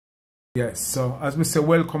Yes, so as we say,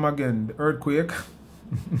 welcome again. The earthquake.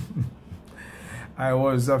 I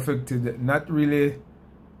was affected, not really.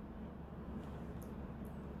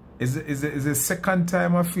 It's the second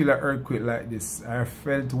time I feel an earthquake like this. I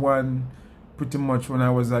felt one pretty much when I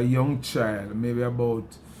was a young child, maybe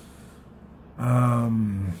about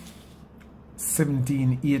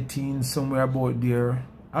 17, 18, somewhere about there.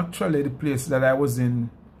 Actually, the place that I was in,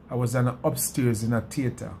 I was on upstairs in a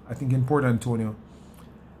theater, I think in Port Antonio.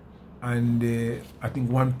 And I think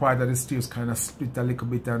one part of the stairs kind of split a little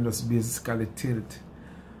bit and just basically tilt.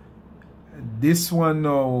 This one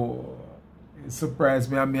now, it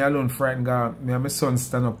surprised me, and me alone frightened God. Me and my son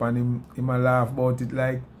stand up and him laugh about it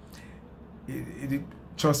like,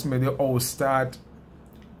 trust me, the house start,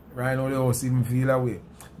 right now the house even feel away.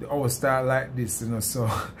 The house start like this, you know, so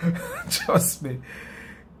trust me,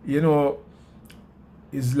 you know,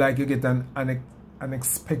 it's like you get an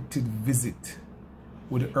unexpected visit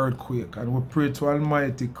with the earthquake, and we pray to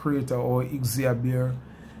Almighty Creator or Ixabier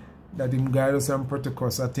that him guide us and protect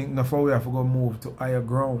us. I think now we have to go move to higher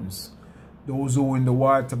grounds. Those who in the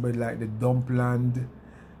water, but like the dump land,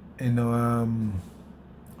 you know,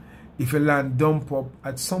 if you land dump up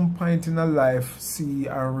at some point in a life, sea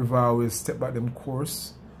and river will step back them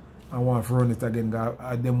course and want to run it again.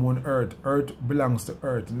 At them on earth. Earth belongs to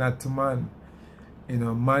earth, not to man. You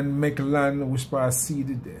know, man make land which part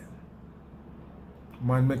seed there.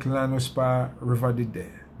 Man make land which part river did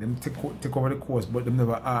there. Them take over the course, but them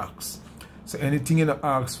never ask. So anything you don't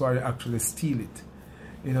ask for, you actually steal it.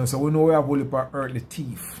 You know, so we know we have only for earthly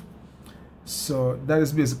thief. So that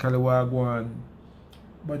is basically what I go on.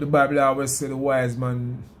 But the Bible always say the wise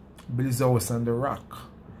man builds his house on the rock.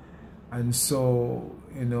 And so,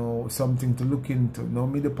 you know, something to look into. Now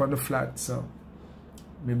me up on the flat, so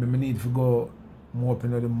maybe I need to go more up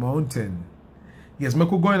into the mountain. Yes, I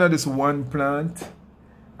could go into this one plant.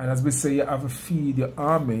 And as we say, you have to feed your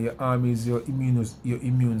army. Your army is your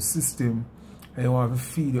immune system. And you have to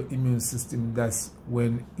feed your immune system. That's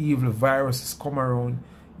when evil viruses come around,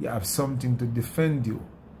 you have something to defend you.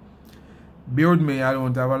 Bear with me, I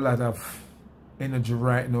don't have a lot of energy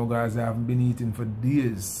right now, guys. I haven't been eating for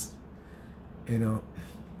days. You know.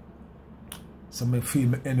 So I feel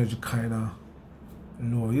my energy kind of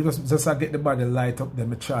low. You just get the body light up,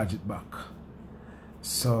 then I charge it back.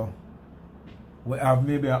 So we have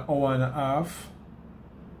maybe an hour and a half.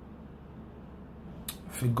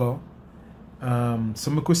 Figure.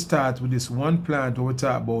 So we could start with this one plant we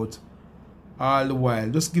talk about all the while.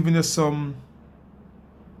 Just giving you some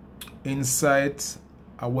insight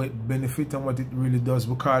of what it benefits and what it really does.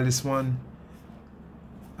 We call this one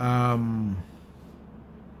I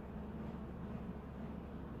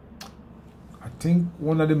think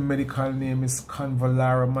one of the medical name is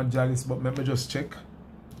Convalara majalis, but let me just check.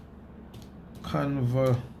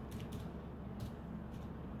 Convalara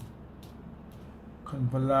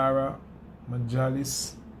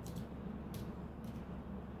majalis.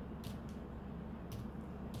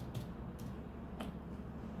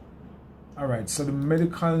 Alright, so the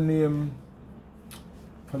medical name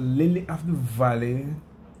for lily of the valley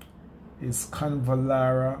is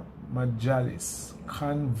Convalara majalis.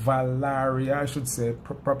 Convallaria, I should say,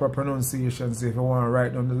 proper pronunciations if you want to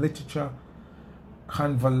write down the literature.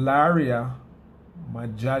 Convallaria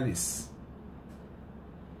majalis,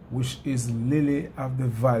 which is lily of the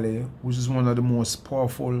valley, which is one of the most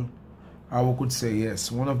powerful, I could say, yes,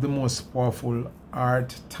 one of the most powerful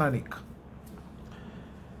heart tonic.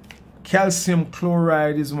 Calcium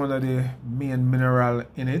chloride is one of the main mineral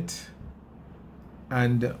in it,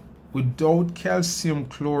 and without calcium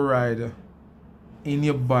chloride in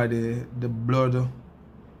your body, the blood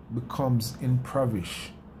becomes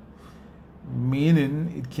impoverished,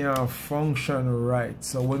 meaning it can't function right.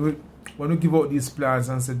 So when we give out these plants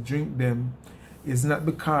and say drink them, it's not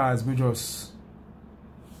because we just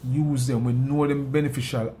use them, we know them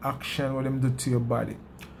beneficial action what them do to your body.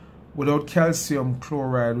 Without calcium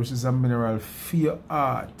chloride, which is a mineral for your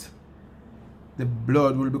heart, the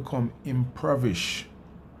blood will become impoverished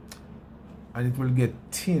and it will get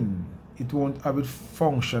thin. It won't have its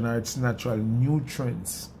function or its natural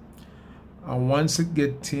nutrients. And once it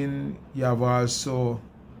gets thin, you have also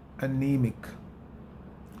anemic.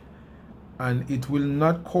 And it will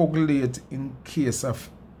not coagulate in case of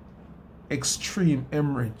extreme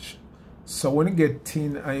hemorrhage. So when you get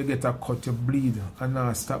thin and you get a cut, you bleed and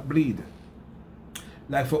now stop bleed.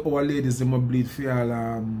 Like for our ladies, they will bleed for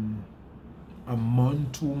a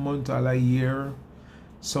month, 2 months, or a year.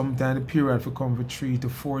 Sometimes the period will come for 3 to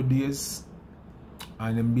 4 days.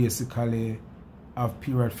 And then basically have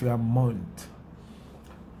period for a month.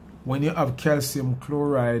 When you have calcium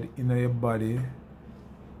chloride in your body,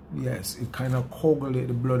 Yes, it kind of coagulate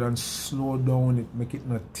the blood and slow down it, make it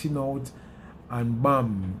not thin out, and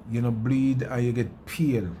bam, you know, bleed and you get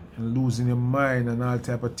pale and losing your mind and all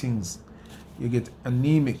type of things. You get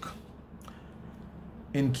anemic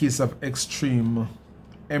in case of extreme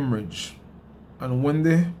hemorrhage. And when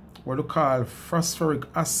they what we call phosphoric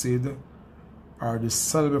acid or the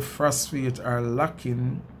soluble phosphate are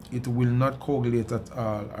lacking, it will not coagulate at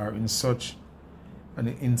all or in such an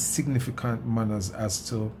insignificant manners as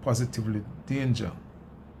to positively danger.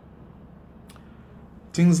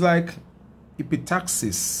 Things like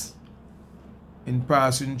epistaxis in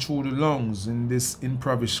passing through the lungs. In this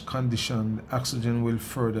impoverished condition, the oxygen will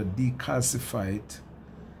further decalcify it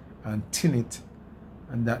and thin it,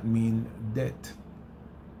 and that means death.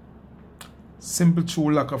 Simple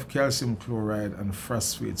true lack of calcium chloride and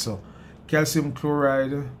phosphate. So calcium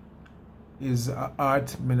chloride is a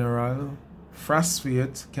hard mineral.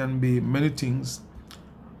 Phosphate can be many things,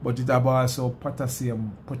 but it have also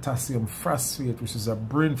potassium phosphate, which is a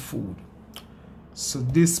brain food. So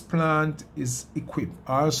this plant is equipped.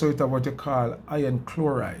 Also it have what you call iron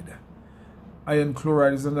chloride. Iron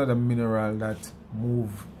chloride is another mineral that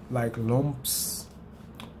move like lumps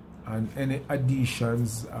and any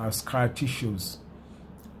adhesions or scar tissues,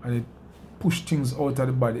 and it push things out of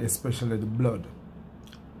the body, especially the blood.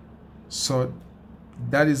 So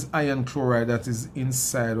that is iron chloride that is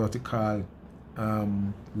inside what you call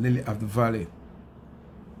lily of the valley.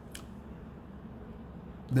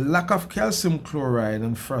 The lack of calcium chloride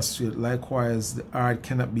and phosphate, likewise, the heart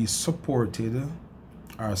cannot be supported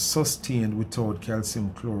or sustained without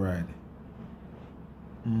calcium chloride.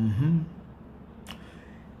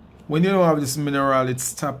 When you don't have this mineral,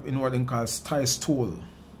 it's tapped in what they call diastole,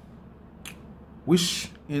 which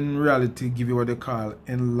in reality give you what they call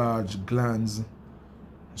enlarged glands,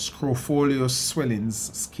 scrofolio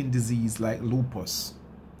swellings, skin disease like lupus,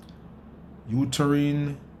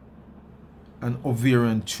 uterine and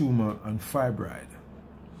ovarian tumor, and fibroid.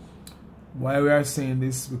 Why we are saying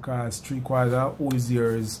this? Because 3/4 of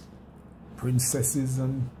Ozier's princesses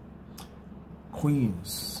and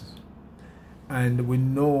queens, and we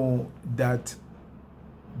know that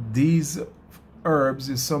these herbs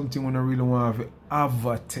is something we don't really want to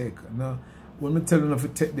overtake. Now, when we tell you not to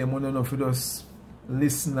take them, we don't know if you just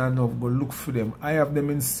listen enough, go look for them. I have them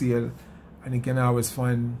in sale, and you can always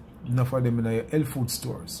find enough of them in your health food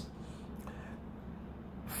stores.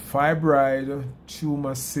 Fibroid,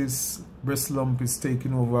 tumor, cyst, breast lump is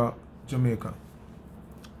taking over Jamaica.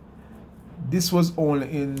 This was only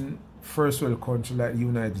in first world country like the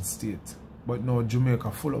United States, but now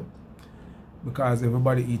Jamaica full up because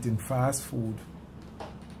everybody eating fast food,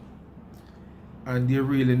 and they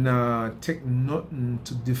really not take nothing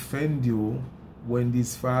to defend you when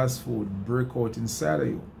this fast food break out inside of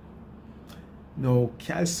you. Now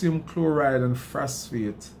calcium chloride and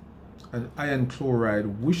phosphate and iron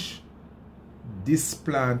chloride, which this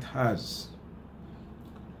plant has,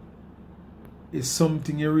 is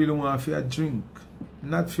something you really want for your drink,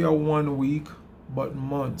 not for 1 week but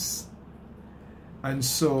months. And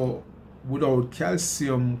so without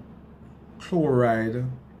calcium chloride,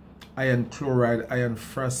 iron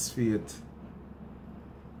phosphate,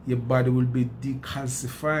 your body will be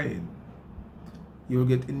decalcifying. You will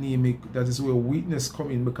get anemic. That is where weakness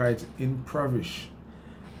comes in, because it's impoverished.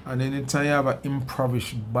 And anytime you have an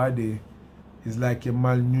impoverished body, it's like you're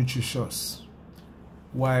malnutritious.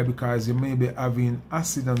 Why? Because you may be having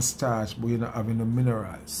acid and starch, but you're not having the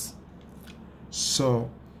minerals. So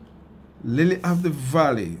lily of the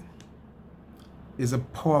valley is a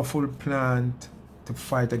powerful plant to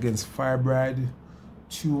fight against fibroid,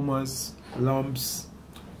 tumors, lumps,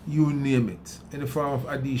 you name it, any form of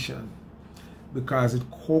adhesion, because it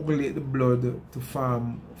coagulates the blood to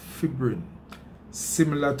form fibrin,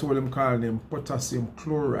 similar to what I'm calling potassium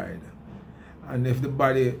chloride. And if the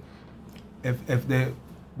body, if the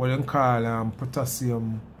what I'm calling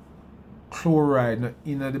potassium chloride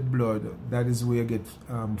in the blood, that is where you get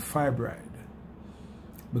fibroid,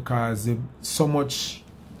 because so much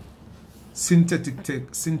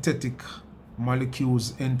synthetic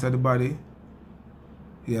molecules enter the body.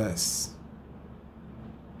 Yes,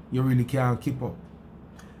 you really can't keep up.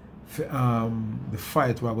 The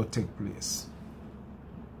fight will go take place.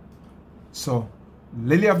 So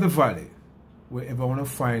lily of the valley, wherever you want to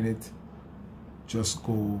find it, just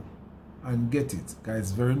go and get it, guys.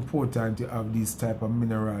 It's very important to have these type of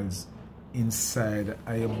minerals inside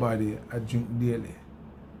of your body and drink daily.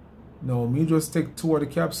 Now me just take 2 of the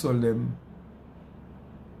capsule them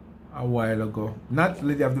a while ago, not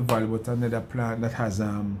lily of the valley, but another plant that has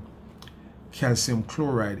calcium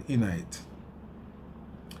chloride in it.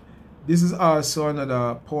 This is also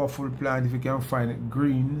another powerful plant. If you can find it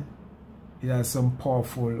green, it has some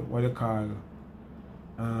powerful, what they call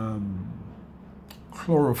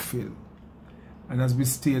chlorophyll. And as we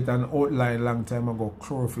stated and outlined a long time ago,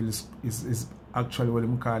 chlorophyll is actually what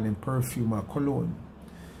I'm calling perfume or cologne.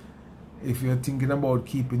 If you're thinking about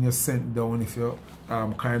keeping your scent down, if you're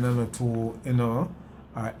kind of not too,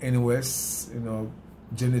 anyways,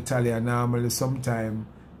 genitalia normally sometimes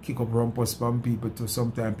kick up rumpus from people to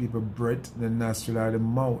sometimes people breath, the nostril or the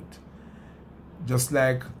mouth. Just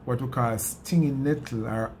like what we call stinging nettle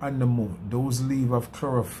or anemone, those leaves of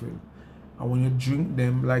chlorophyll. And when you drink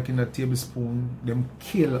them, like in a tablespoon, them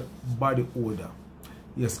kill body odor.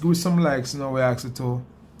 Yes, give some likes. Now we ask you to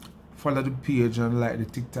follow the page and like the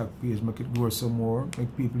TikTok page, make it grow some more,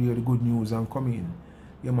 make people hear the good news and come in.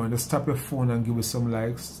 Yeah man, just stop your phone and give us some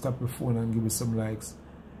likes. Stop your phone and give us some likes.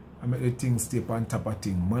 And make the thing stay on top of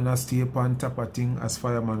thing. Man, I stay on top of thing, as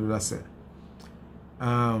fireman would have said.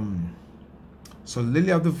 So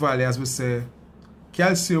lily of the valley, as we say,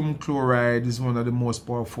 calcium chloride is one of the most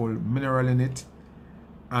powerful mineral in it,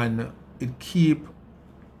 and it keep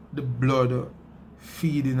the blood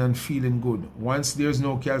feeding and feeling good. Once there's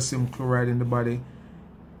no calcium chloride in the body,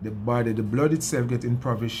 the blood itself get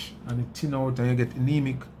impoverished and it thin out and you get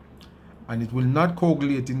anemic, and it will not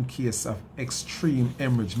coagulate in case of extreme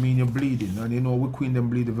hemorrhage, meaning you're bleeding, and we queen them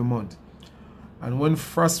bleed every month. And when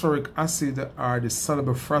phosphoric acid or the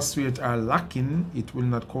soluble phosphate are lacking, it will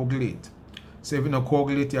not coagulate. So if you don't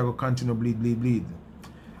coagulate, you will continue bleed.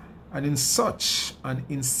 And in such an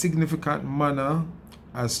insignificant manner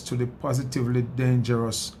as to the positively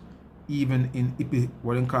dangerous, even in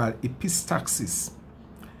what they call epistaxis.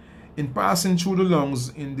 In passing through the lungs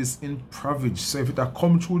in this impoverished, so if it had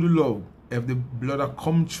come through the lung, if the blood had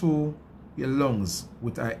come through your lungs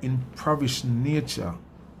with an impoverished nature,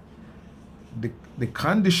 the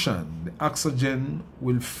condition, the oxygen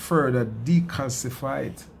will further decalcify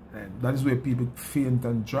it. And that is where people faint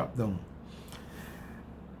and drop down.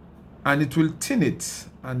 And it will thin it,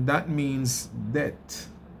 and that means death.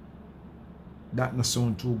 That not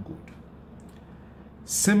sound too good.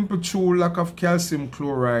 Simple true lack of calcium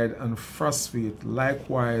chloride and phosphate,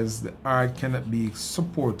 likewise the heart cannot be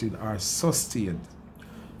supported or sustained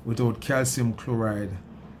without calcium chloride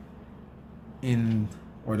in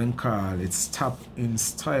what they call it stop in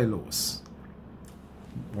stylose.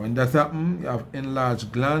 When that happens, you have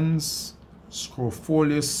enlarged glands,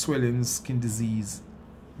 scrofolious swelling, skin disease,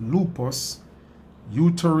 lupus,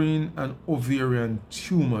 uterine and ovarian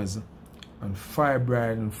tumors, and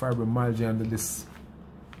fibroid and fibromyalgia, and the list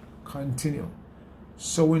continue.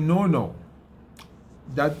 So we know now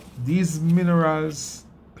that these minerals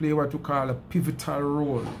play what we call a pivotal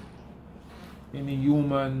role in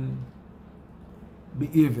human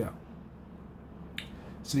behavior.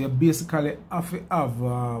 So you basically have to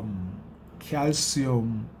have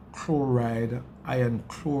calcium chloride, iron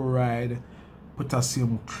chloride,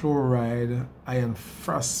 potassium chloride, iron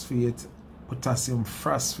phosphate, potassium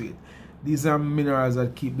phosphate. These are minerals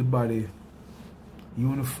that keep the body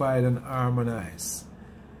unified and harmonized,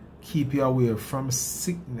 keep you away from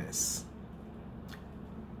sickness.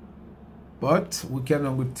 But we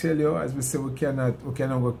cannot go tell you, as we say, we cannot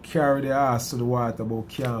go carry the ass to the water, but we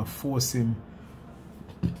can't force him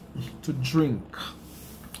to drink.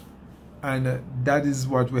 And that is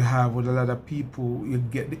what we have with a lot of people. You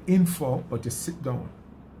get the info, but you sit down.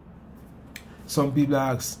 Some people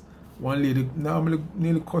ask, one lady normally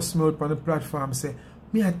nearly cuss me out on the platform, say,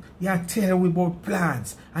 you tell me about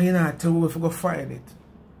plants and you not tell me if I go find it.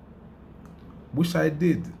 Wish I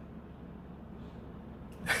did.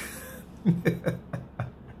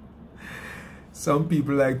 Some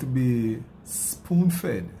people like to be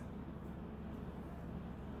spoon-fed.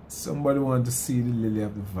 Somebody want to see the lily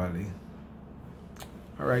of the valley.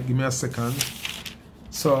 Alright, give me a second.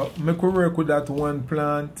 So, make we work with that one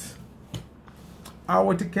plant. Or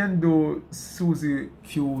what you can do, Susie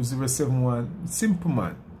Q071, simple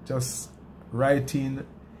man. Just write in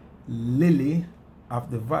lily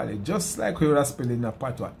of the valley. Just like we were spelling a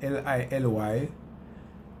patwa, L-I-L-Y.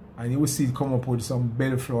 And you will see it come up with some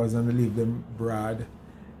bell flowers and leave them broad.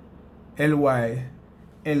 L-Y,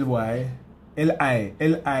 L-Y, L-I,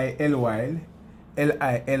 L-I, L-Y,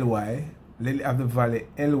 L-I-L-Y, lily of the valley,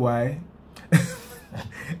 L-Y,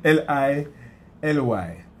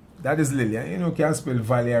 L-I-L-Y. That is lily. You know, you can spell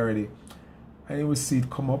valley already. And you will see it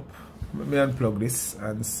come up. Let me unplug this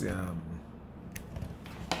and see.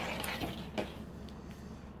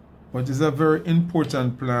 But it's a very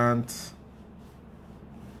important plant.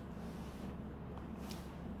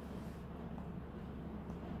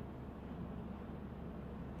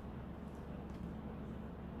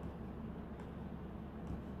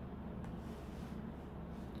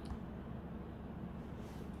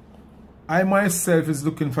 I myself is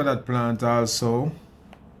looking for that plant also.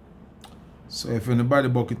 So if anybody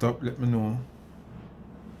buck it up, let me know.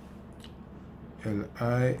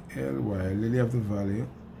 Lily, Lily of the Valley.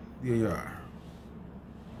 There you are.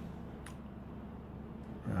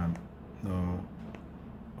 No.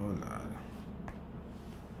 Oh Lord.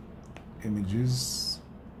 Images.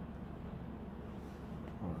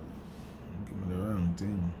 Oh, give me the wrong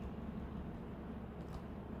thing.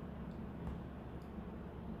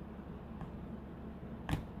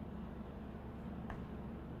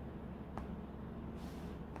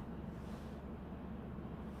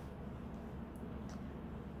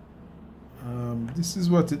 This is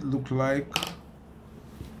what it looked like.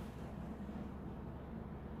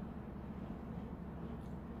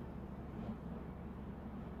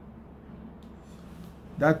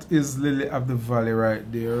 That is Lily of the Valley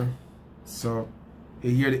right there. So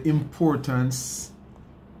you hear the importance,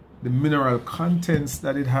 the mineral contents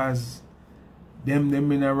that it has. The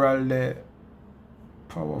mineral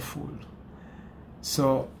powerful.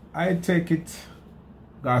 So I take it.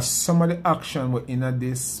 Got some of the action were in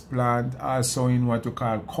this plant also in what we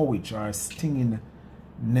call cowitch or stinging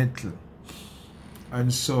nettle.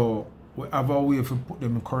 And so we have a way to put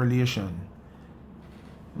them in correlation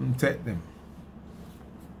and take them.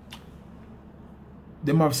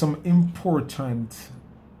 They have some important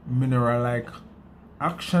mineral like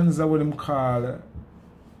actions that what them call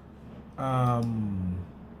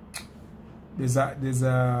there's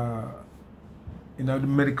a you know the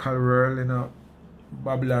medical world, you know,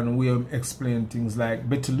 Babylon way of explain things like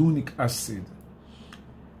betulinic acid,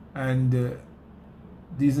 and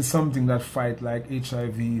this is something that fight like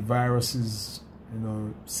HIV, viruses, you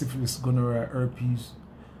know, syphilis, gonorrhea, herpes.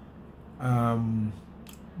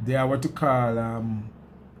 They are what you call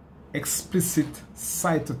explicit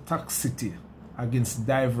cytotoxicity against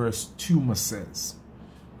diverse tumor cells.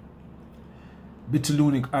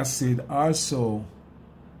 Betulinic acid also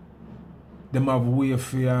them have way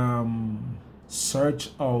of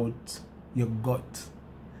search out your gut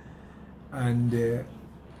and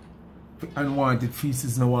unwanted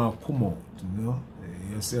feces no want to come out, you know.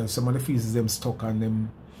 You see some of the feces them stuck and them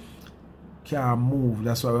can't move.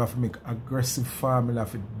 That's why we have to make aggressive farming,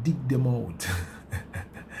 have to dig them out.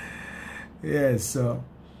 Yeah, so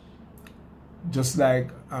just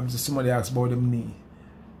like just somebody asked about them knee.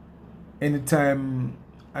 Anytime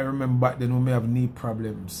I remember back then we may have knee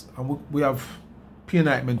problems, and we have pain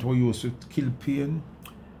ointment we use to kill pain,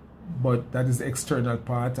 but that is the external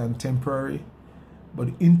part and temporary. But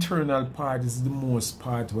the internal part is the most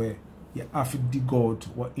part where you have to dig out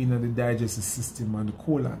what in the digestive system and the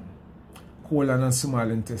colon and small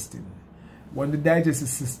intestine. When the digestive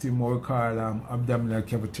system, what we call abdominal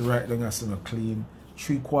cavity, right down as clean,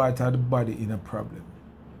 3/4 of the body in a problem.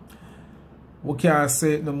 We can't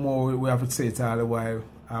say it no more, we have to say it all the while.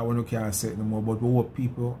 When we can't say it no more, but we hope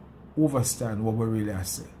people understand what we really are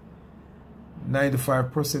saying.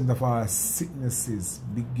 95% of our sicknesses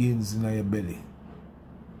begins in your belly.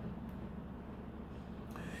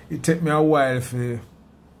 It take me a while for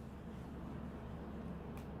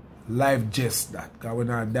live gest that, because when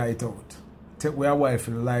I die it out. It take me a while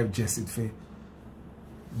for live gest it for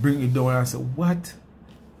bring it down and say, what?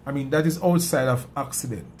 I mean, that is outside of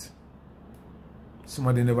accident.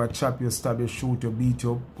 Somebody never chop you, stab you, shoot you, beat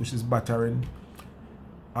you, push his battering,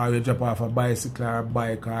 or you drop off a bicycle or a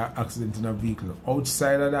bike or accident in a vehicle.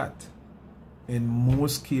 Outside of that, in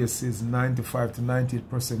most cases, 95 to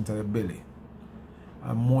 98% of the belly.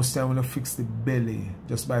 And most time when you fix the belly,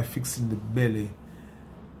 just by fixing the belly,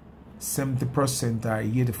 70% or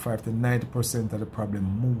 85 to 90% of the problem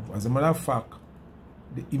move. As a matter of fact,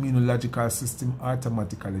 the immunological system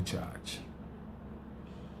automatically charge.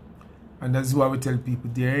 And that's why we tell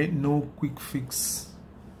people there ain't no quick fix.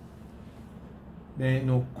 There ain't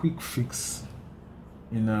no quick fix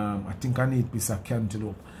in I think I need a piece of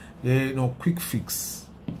cantaloupe. There ain't no quick fix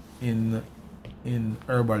in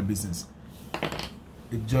herbal business.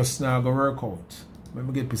 It just now go work out. Let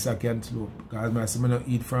me get a piece of cantaloupe because I say I don't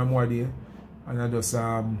eat from one day and I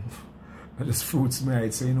just fruits me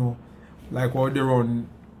eat. So you know, like what they run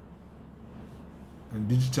in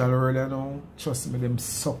digital world, you know, trust me, them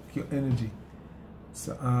suck your energy.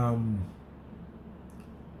 So I'm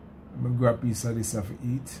gonna grab a piece of this to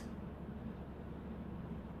eat.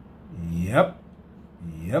 Yep.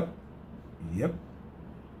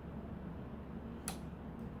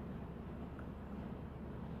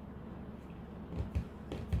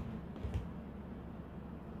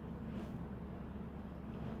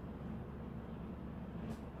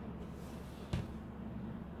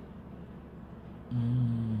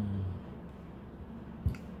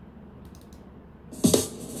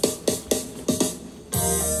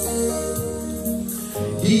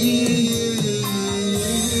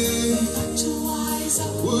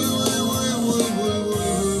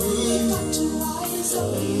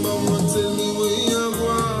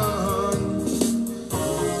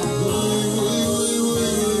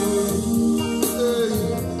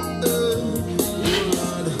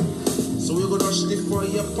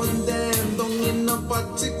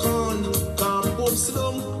 Vatican. Can't pop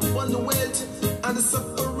slum on the wealth and the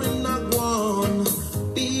suffering are gone.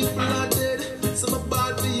 People are dead, some are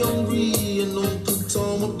body hungry, and Uncle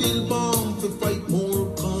Tom a bill bomb to fight more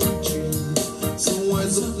country. So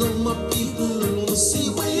wise up now my people, wanna see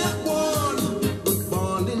where you're born. But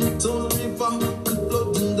born into the river and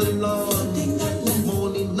blood in the land.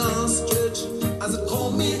 Morning now stretch as a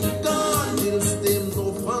coming down. Bills them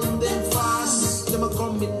no fun, them fast, them a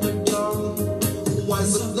coming down.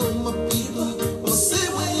 Wise up now my people, wanna see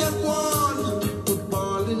where you're born. But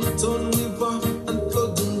born into the river and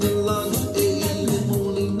blood in the land. Hey,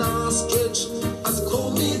 morning now stretch as a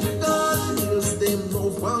coming down. Bills them no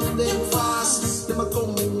fun, them fast, them a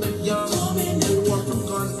coming down.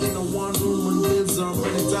 African in a one room and bills are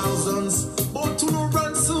many thousands. But to no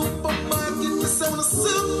run supermarket, the sound of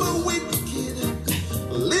super wicked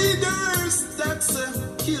leaders that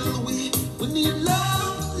kill we. We need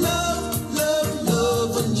love, love, love,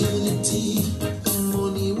 love and unity.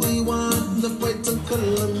 Money we want, the fight and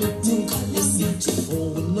calamity. Yes,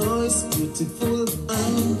 oh, we nice, beautiful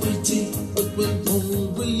and pretty. But when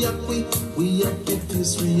hungry up, we have to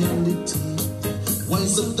face reality.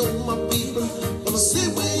 Wise up down my people, wanna see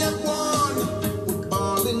where you're born. We're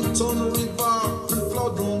born into the river and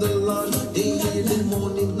flood on the land. Hey, the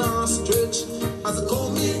morning now stretch as a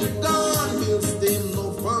coming down. Bills them no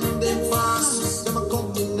fun, them fast, them a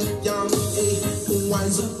coming down. Hey,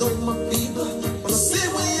 wise up down my people, wanna see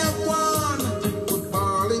where you're born. We're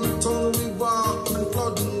born into the river and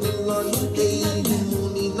flood on the land. Hey, the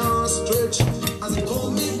morning now stretch as a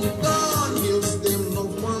coming down. Bills them no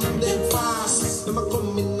fun, them fast, them a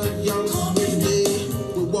coming young. Hey,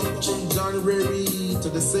 we walk from January to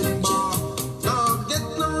December. Now get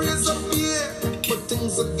no raise up here, but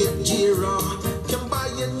things will get dearer. Can buy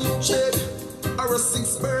a new bed or a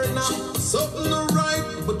 6 burner, something alright.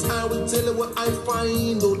 But I will tell you what I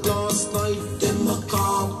find out last night. Them a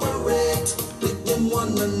cooperate with them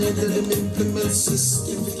one another, them implement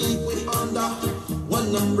system to keep it under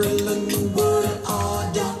one umbrella, new world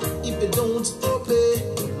order. If you don't obey,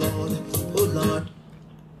 oh Lord.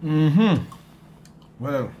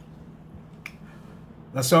 Well,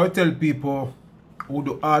 that's how I tell people who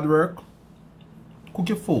do hard work, cook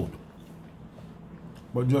your food.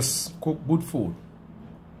 But just cook good food.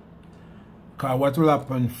 Because what will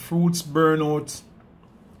happen, fruits burn out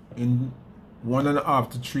in 1.5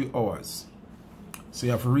 to 3 hours. So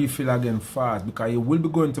you have to refill again fast, because you will be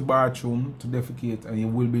going to the bathroom to defecate and you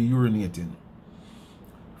will be urinating.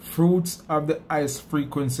 Fruits have the highest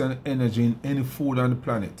frequency and energy in any food on the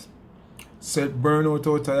planet. So it burn out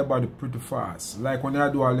of your body pretty fast. Like when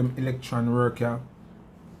you do all them electron work, yeah,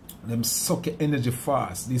 them suck your energy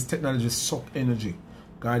fast. These technologies suck energy,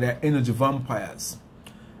 because they're energy vampires.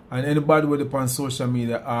 And anybody with it on social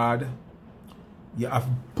media hard, you have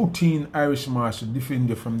to put in Irish Marsh to defend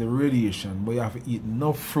you from the radiation, but you have to eat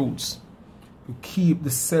enough fruits to keep the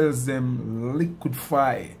cells them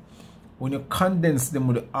liquefy. When you condense them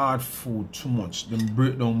with the hard food too much, them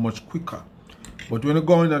break down much quicker. But when you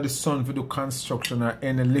go into the sun for the construction or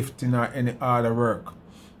any lifting or any other work,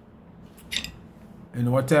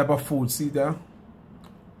 and what type of food, see there?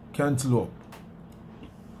 Cantaloupe.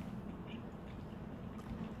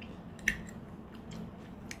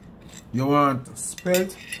 You want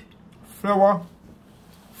spelt flour.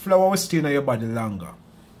 Flour will stay in your body longer.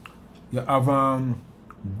 You have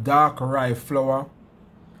dark rye flour.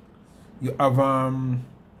 You have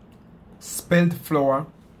spelt flour.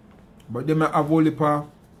 But they may have all the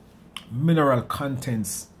mineral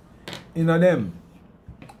contents in them.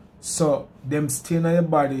 So them stay in your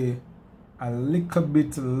body a little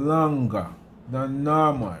bit longer than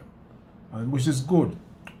normal. And which is good.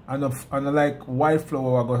 And like white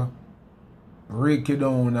flour, we're going to break it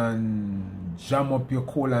down and jam up your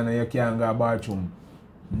colon and you can't go to the bathroom.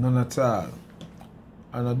 None at all.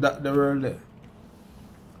 And that's the world there.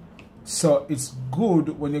 So it's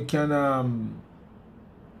good when you can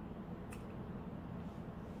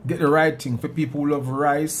get the right thing. For people who love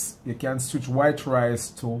rice, you can switch white rice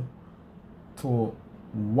to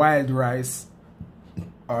wild rice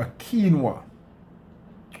or quinoa,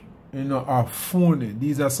 you know, or fune.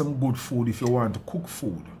 These are some good food if you want to cook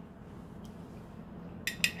food.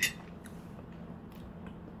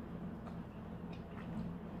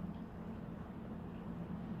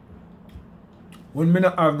 When me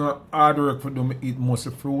not have no hard work for them, I eat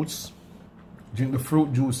mostly fruits, drink the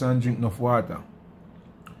fruit juice and drink enough water.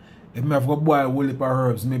 If I have to boil a whole heap of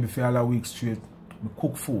herbs, maybe for all a week straight, I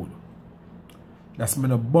cook food. That's me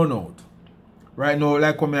not burn out. Right now,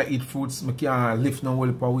 like when I eat fruits, I can't lift no whole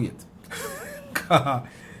heap of weight.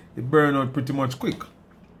 It burn out pretty much quick.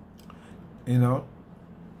 You know?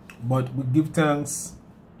 But we give thanks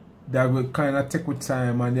that we kind of take with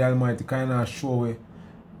time and the Almighty kind of show we.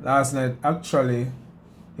 Last night, actually,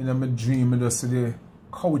 in my dream, I just see the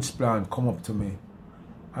couch plant come up to me.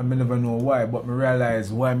 I never know why, but I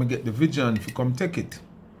realize why I get the vision to come take it.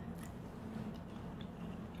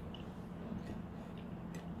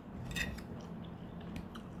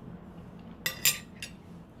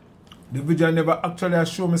 The vision never actually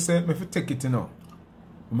show me say me to take it, you know.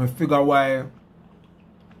 I figure why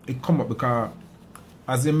it come up, because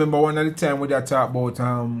as you remember one of the time we talk about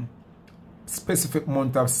specific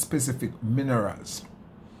amount of specific minerals.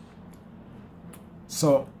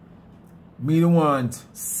 So me don't want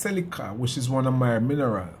silica, which is one of my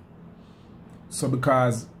minerals. So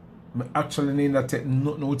because I actually need to take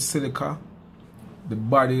nothing with silica, the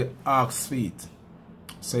body asks for it.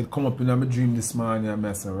 So it come up in my dream this morning and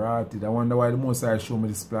I said, right, I wonder why the Most High show me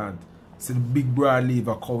this plant. See the big broad leaf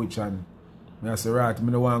of couch, and I said, right, I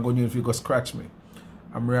don't want to go near if you go scratch me.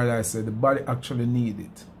 And I realized that the body actually need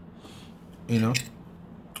it. You know?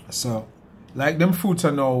 So, like them fruits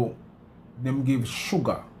are now, them give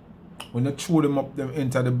sugar. When you chew them up, them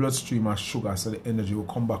enter the bloodstream as sugar, so the energy will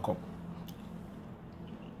come back up.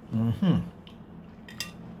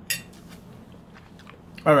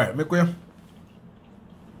 Alright, make way.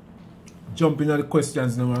 Jump into the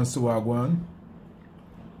questions now and see what I go on.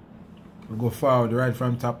 We'll go forward right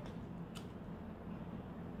from top.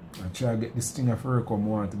 I try to get this thing of work I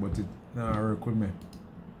want, but it not work with me.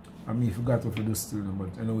 I mean, forgot what to do still,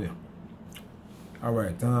 but anyway.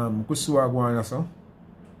 Alright, we'll see what I go on so.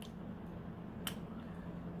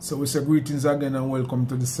 So we say greetings again and welcome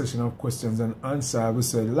to the session of questions and answers. We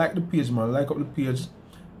say like the page, man, like up the page.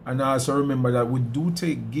 And also remember that we do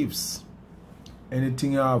take gifts.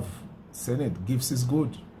 Anything you have, send it. Gifts is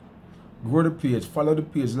good. Grow the page, follow the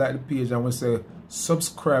page, like the page, and we say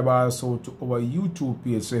subscribe also to our YouTube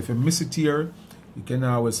page. So if you miss it here, you can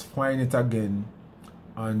always find it again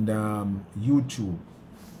on YouTube.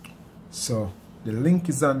 So the link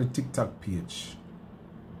is on the TikTok page.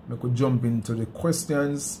 We could jump into the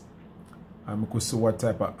questions and we could see what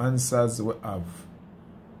type of answers we have.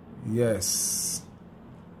 Yes.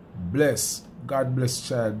 Bless. God bless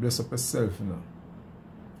child. Bless up yourself, you know.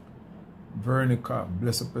 Veronica,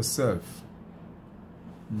 bless up yourself.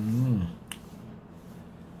 And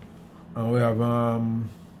we have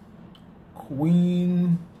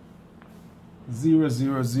Queen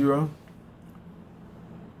 000.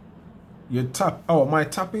 My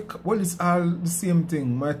topic, well, it's all the same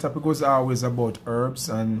thing. My topic was always about herbs,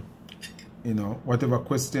 and you know, whatever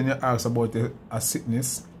question you ask about a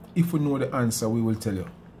sickness, if we know the answer, we will tell you.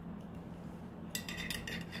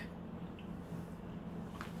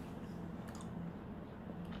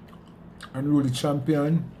 Unruly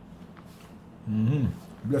champion.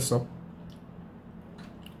 Bless up.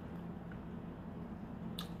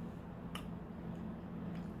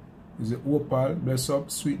 Is it Opal? Bless up.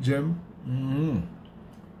 Sweet Gem.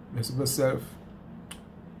 Bless up yourself.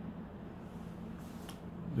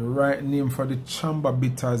 The right name for the chamber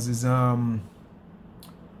bitters is I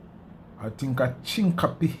think a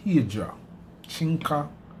Chinca-Phaedra. Chinca.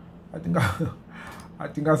 I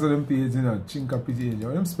think I saw them page, you know, Chinca-Phaedra.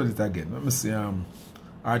 Let me spell it again. Let me see. A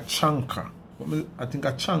Chanka. I think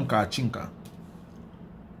a Chanka or Chinca.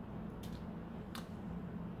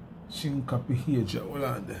 Chinca-Phaedra. Hold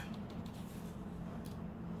on there.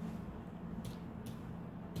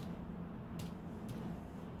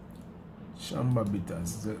 Chamber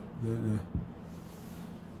bitters.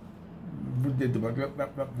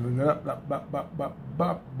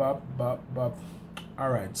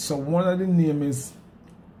 Alright, so one of the name is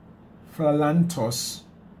Phyllanthus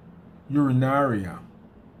urinaria.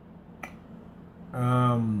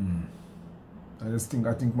 I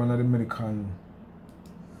think one of the medical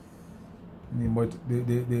name, but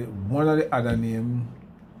the one of the other name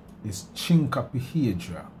is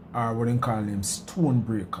Chinca-Phaedra, or what they call him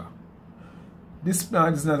Stonebreaker. This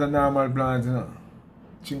plant is not a normal plant, you know.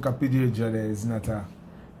 Chinca-Phaedra there is not a.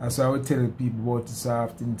 That's why I would tell people about it so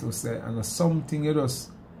often to say, and something you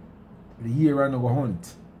just the year and go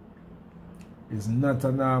hunt. It's not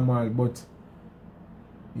a normal, but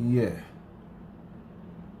yeah.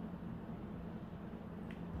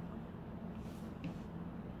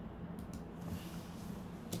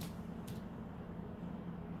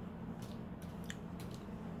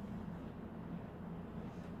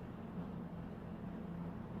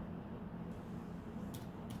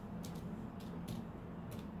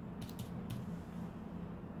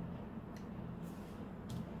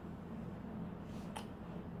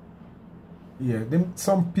 Yeah,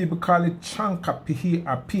 some people call it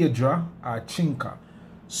Chinca-Phaedra or Chinca.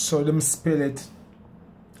 So them spell it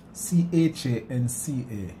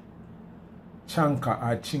C-H-A-N-C-A. Chanka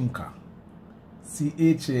or Chinka.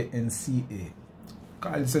 C-H-A-N-C-A.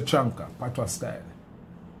 Call it a Chanka, Patois style.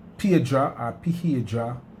 Piedra or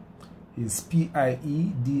Piedra is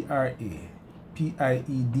P-I-E-D-R-A.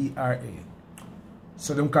 P-I-E-D-R-A.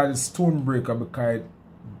 So them call it stone breaker because it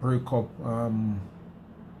break up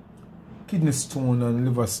kidney stone and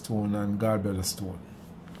liver stone and gallbladder stone.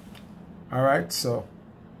 Alright, so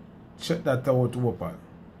check that out, Whopper.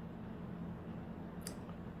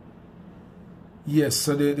 Yes,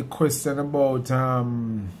 so the question about how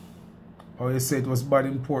you say it was bad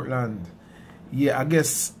in Portland. Yeah, I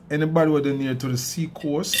guess anybody was near to the sea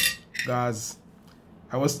coast, guys.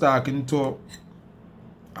 I was talking to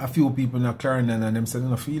a few people in Clarendon and them said they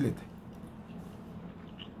don't feel it.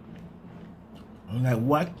 I'm like,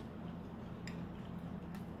 what?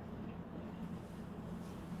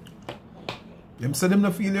 Them said them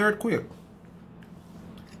don't feel the earthquake.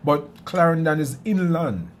 But Clarendon is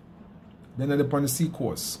inland. They're not upon the sea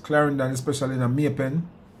coast. Clarendon, especially in a Maypen,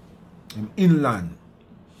 inland.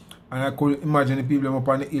 And I could imagine the people up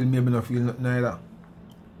on the hill maybe not feel nothing either.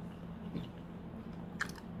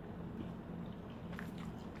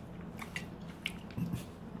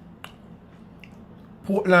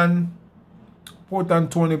 Portland, Port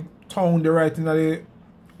Anthony town, they're right in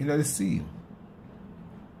the sea.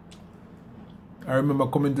 I remember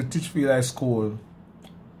coming to Titchfield High School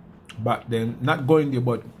back then, not going there,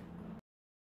 but